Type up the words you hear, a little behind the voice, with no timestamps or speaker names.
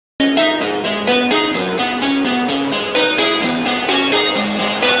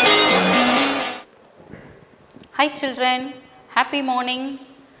Hi children, happy morning.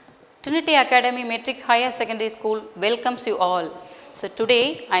 Trinity Academy Matric Higher Secondary School welcomes you all. So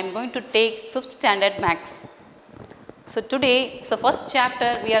today I am going to take 5th standard Maths. So today, first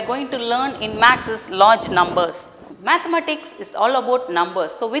chapter we are going to learn in Maths is large numbers. Mathematics is all about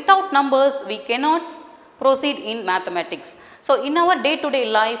numbers. So without numbers we cannot proceed in mathematics. So in our day to day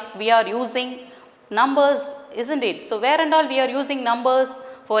life we are using numbers, isn't it? So where and all we are using numbers.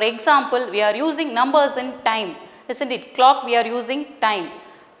 For example, we are using numbers in time, isn't it? Clock we are using time.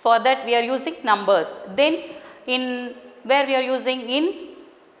 For that we are using numbers. Then in where we are using in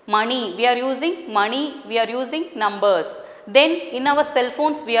money, we are using money, we are using numbers. Then in our cell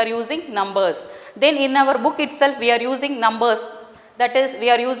phones we are using numbers. Then in our book itself we are using numbers, that is we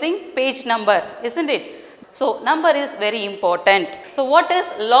are using page number, isn't it? So number is very important. So what is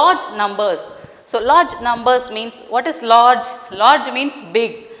large numbers? So large numbers means, what is large? Large means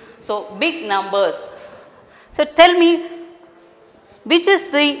big. So big numbers. So tell me, which is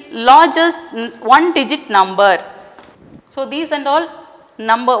the largest one digit number? So these and all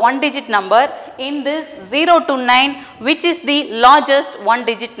number, one digit number. In this 0 to 9, which is the largest one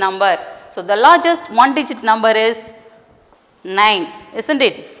digit number? So the largest one digit number is 9, isn't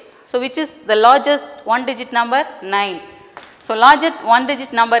it? So which is the largest one digit number? 9. So largest one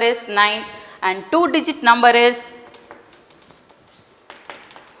digit number is 9 and two digit number is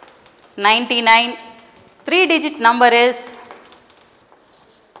 99. Three digit number is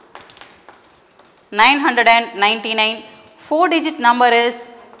 999. Four digit number is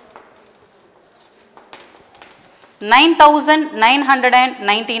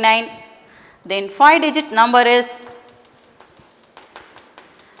 9999. Then 5 digit number is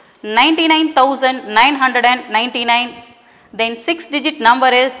 99999. Then 6 digit number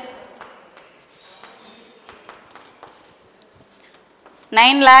is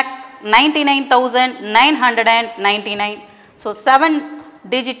 9,99,999. So 7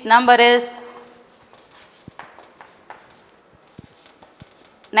 digit number is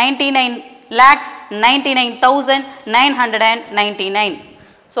 99,99,999.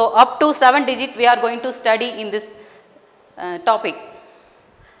 So up to 7 digit we are going to study in this topic.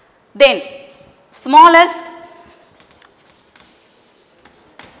 Then smallest.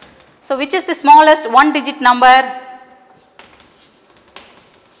 So which is the smallest one digit number?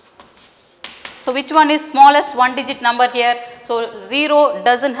 So which one is smallest one digit number here? So 0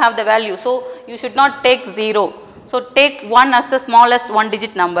 doesn't have the value. So you should not take 0. So take 1 as the smallest one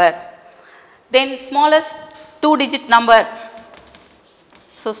digit number. Then smallest two digit number.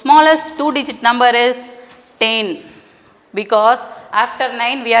 So smallest two digit number is 10, because after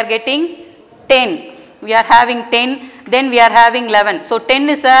 9 we are getting 10. We are having 10, then we are having 11. So 10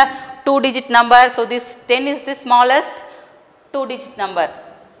 is a two digit number. So this 10 is the smallest two digit number.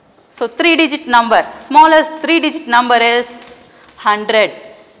 So 3 digit number, smallest 3 digit number is 100.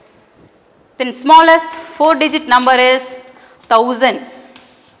 Then smallest 4 digit number is 1000.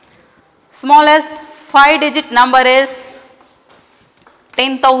 Smallest 5 digit number is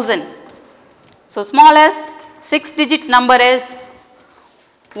 10,000. So smallest 6 digit number is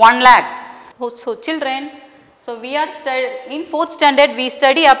 1 lakh. So children, so we are in 4th standard we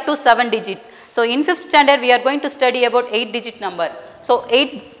study up to 7 digit. So in 5th standard we are going to study about 8 digit number. So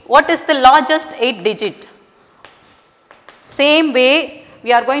 8, what is the largest 8 digit? Same way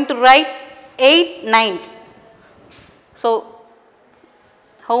we are going to write 8 nines. So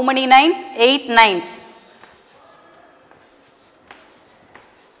how many nines? 8 nines.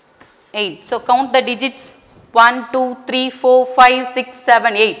 8. So count the digits 1, 2, 3, 4, 5, 6,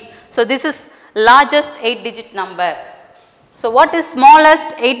 7, 8. So this is largest 8 digit number. So what is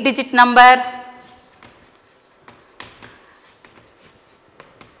smallest 8 digit number?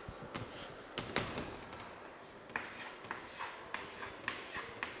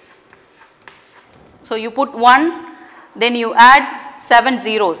 So you put 1, then you add 7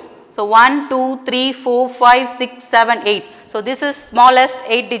 zeros. So 1, 2, 3, 4, 5, 6, 7, 8. So this is smallest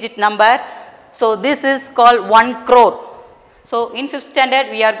 8 digit number. So this is called 1 crore. So in 5th standard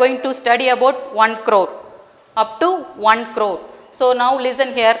we are going to study about 1 crore, up to 1 crore. So now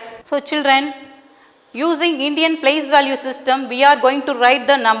listen here. So children, using Indian place value system we are going to write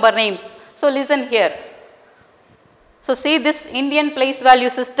the number names. So listen here. So see this Indian place value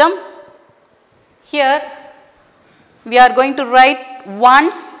system. Here we are going to write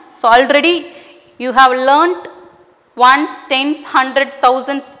ones. So already you have learnt ones, tens, hundreds,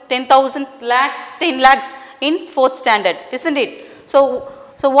 thousands, 10,000, lakhs, 10 lakhs in 4th standard, isn't it? So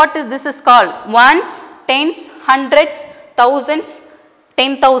what is this is called? Ones, tens, hundreds, thousands,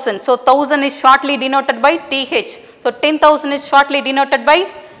 10,000. So 1000 is shortly denoted by TH. So 10,000 is shortly denoted by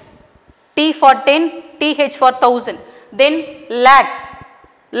T for 10, TH for 1000. Then lakh.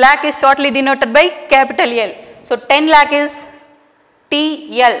 Lakh is shortly denoted by capital L. So 10 lakh is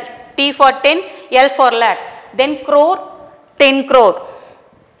TL. T for 10, L for lakh. Then crore, 10 crore.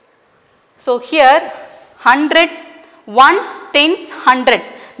 So here hundreds, ones, tens,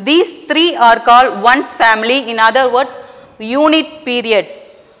 hundreds. These three are called ones family. In other words, unit periods.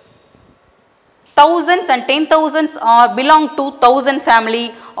 Thousands and 10,000s are belong to thousand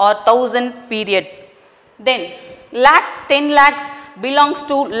family or thousand periods. Then lakhs, 10 lakhs belongs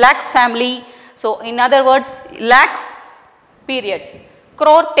to lakhs family. So in other words, lakhs periods.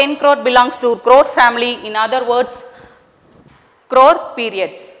 Crore, 10 crore belongs to crore family. In other words, crore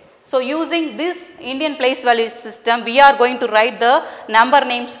periods. So using this Indian place value system, we are going to write the number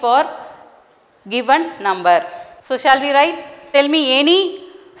names for given number. So shall we write? Tell me any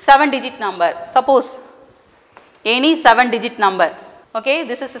 7-digit number. Suppose any 7-digit number. Okay,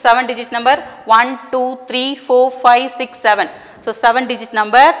 this is a 7-digit number 1, 2, 3, 4, 5, 6, 7. So 7-digit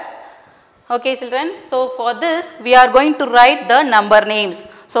number. Okay children, so for this we are going to write the number names.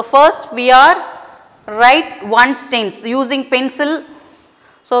 So first we are write ones tens using pencil.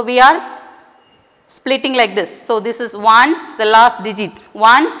 So we are splitting like this. So this is ones, the last digit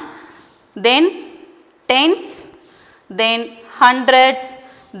ones, then tens, then hundreds,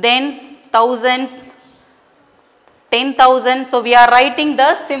 then thousands, 10,000. So we are writing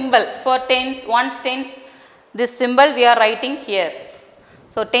the symbol for tens, ones, tens. This symbol we are writing here.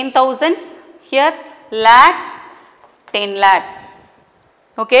 So 10,000s here, lakh, 10 lakh.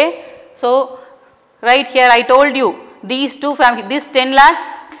 Okay. So right here I told you these two family, this 10 lakh,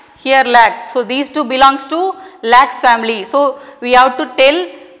 here lakh. So these two belongs to lakhs family. So we have to tell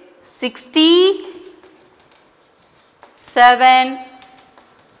 67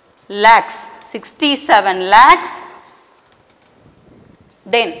 lakhs, 67 lakhs.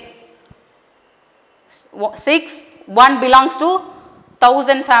 Then 6, 1 belongs to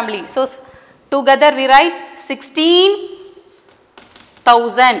 1000 family. So together we write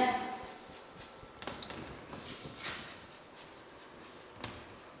 16,000.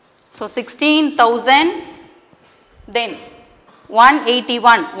 So 16,000, then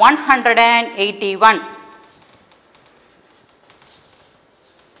 181, 181.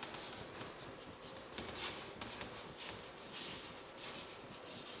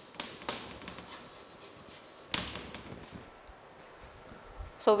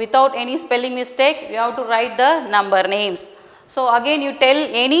 So without any spelling mistake, you have to write the number names. So again you tell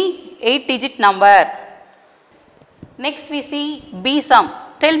any 8-digit number. Next we see B sum.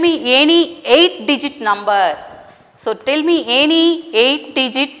 Tell me any 8-digit number. So tell me any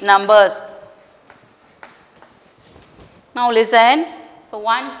 8-digit numbers. Now listen. So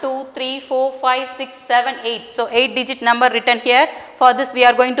 1, 2, 3, 4, 5, 6, 7, 8. So 8-digit number written here. For this we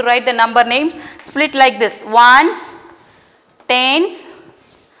are going to write the number names. Split like this. Ones, tens,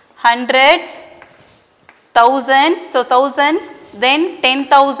 hundreds, thousands. So thousands, then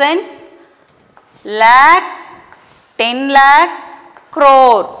 10,000s, lakh, 10 lakh,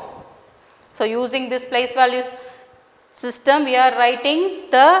 crore. So using this place value system we are writing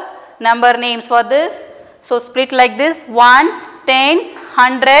the number names for this. So split like this: ones, tens,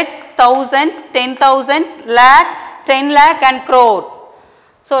 hundreds, thousands, 10,000s, lakh, 10 lakh and crore.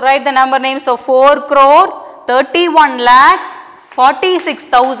 So write the number names of 4 crore, 31 lakhs,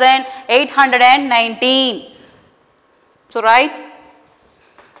 46,819. So write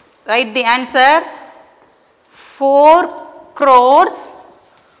the answer: 4 crores,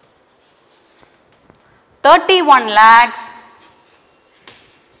 31 lakhs,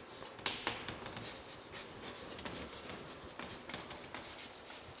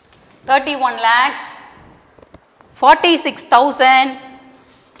 46,000,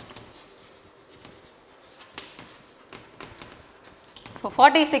 so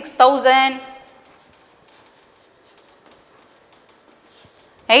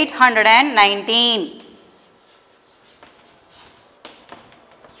 46,819.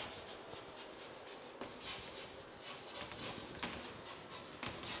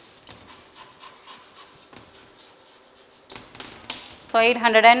 So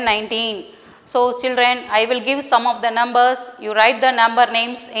 819. So children, I will give some of the numbers. You write the number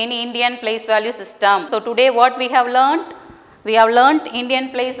names in Indian place value system. So today what we have learnt? We have learnt Indian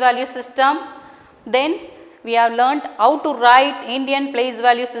place value system. Then we have learnt how to write Indian place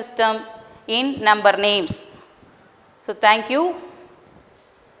value system in number names. So thank you.